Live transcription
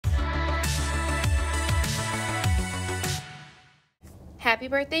Happy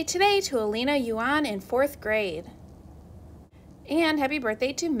birthday today to Alina Yuan in 4th grade. And happy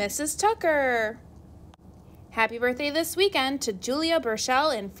birthday to Mrs. Tucker. Happy birthday this weekend to Julia Burchell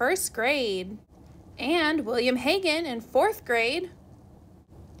in 1st grade. And William Hagan in 4th grade.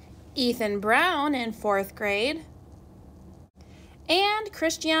 Ethan Brown in 4th grade. And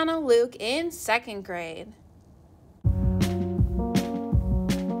Christiana Luke in 2nd grade.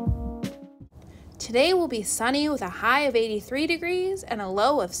 Today will be sunny with a high of 83 degrees and a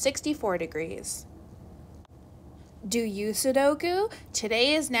low of 64 degrees. Do you Sudoku?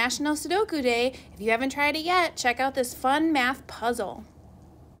 Today is National Sudoku Day. If you haven't tried it yet, check out this fun math puzzle.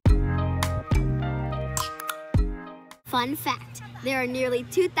 Fun fact, there are nearly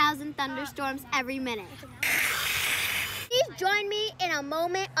 2,000 thunderstorms every minute. Please join me in a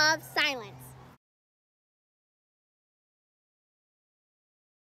moment of silence.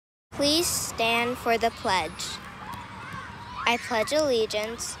 Please stand for the pledge. I pledge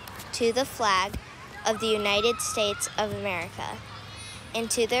allegiance to the flag of the United States of America and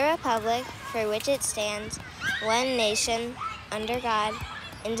to the republic for which it stands, one nation, under God,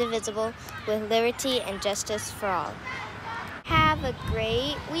 indivisible, with liberty and justice for all. Have a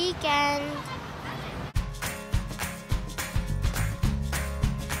great weekend.